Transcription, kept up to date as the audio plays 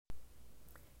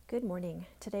Good morning.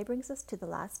 Today brings us to the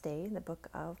last day in the book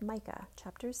of Micah,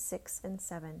 chapters 6 and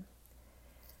 7.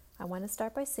 I want to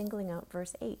start by singling out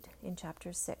verse 8 in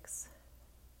chapter 6.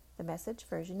 The Message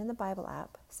version in the Bible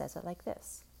app says it like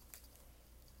this: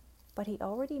 "But he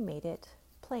already made it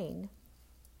plain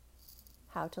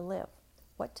how to live,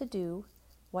 what to do,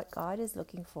 what God is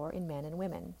looking for in men and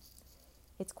women.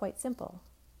 It's quite simple.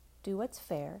 Do what's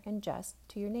fair and just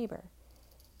to your neighbor.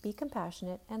 Be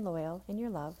compassionate and loyal in your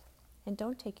love, and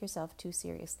don't take yourself too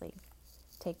seriously.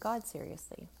 Take God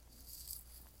seriously."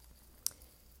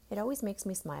 It always makes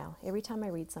me smile every time I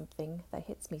read something that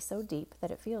hits me so deep that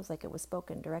it feels like it was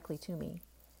spoken directly to me.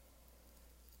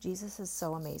 Jesus is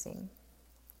so amazing.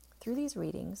 Through these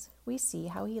readings, we see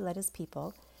how he led his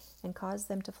people and caused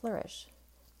them to flourish.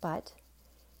 But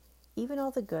even all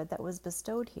the good that was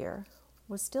bestowed here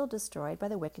was still destroyed by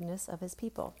the wickedness of his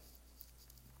people.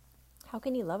 How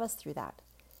can he love us through that?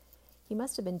 He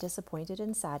must have been disappointed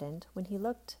and saddened when he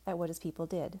looked at what his people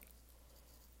did.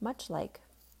 Much like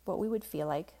what we would feel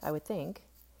like, I would think,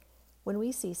 when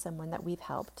we see someone that we've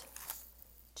helped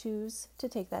choose to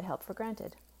take that help for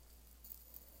granted.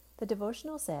 The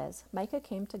devotional says Micah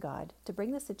came to God to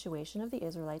bring the situation of the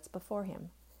Israelites before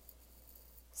him.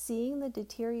 Seeing the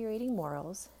deteriorating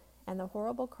morals and the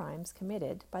horrible crimes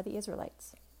committed by the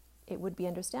Israelites, it would be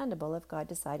understandable if God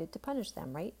decided to punish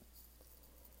them, right?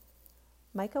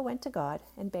 Micah went to God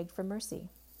and begged for mercy.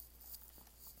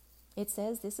 It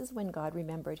says this is when God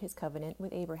remembered his covenant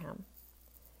with Abraham.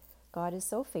 God is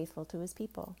so faithful to his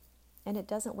people, and it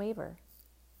doesn't waver.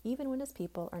 Even when his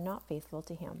people are not faithful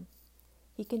to him,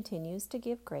 he continues to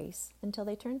give grace until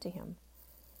they turn to him.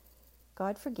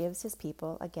 God forgives his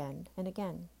people again and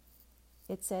again.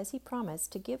 It says he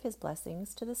promised to give his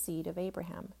blessings to the seed of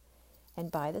Abraham, and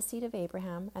by the seed of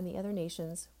Abraham and the other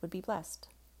nations would be blessed.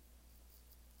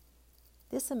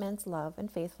 This immense love and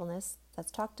faithfulness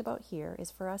that's talked about here is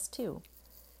for us too.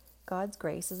 God's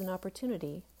grace is an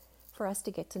opportunity for us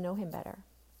to get to know him better.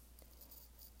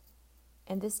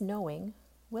 And this knowing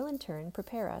will in turn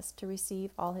prepare us to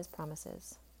receive all his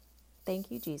promises.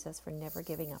 Thank you, Jesus, for never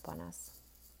giving up on us.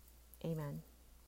 Amen.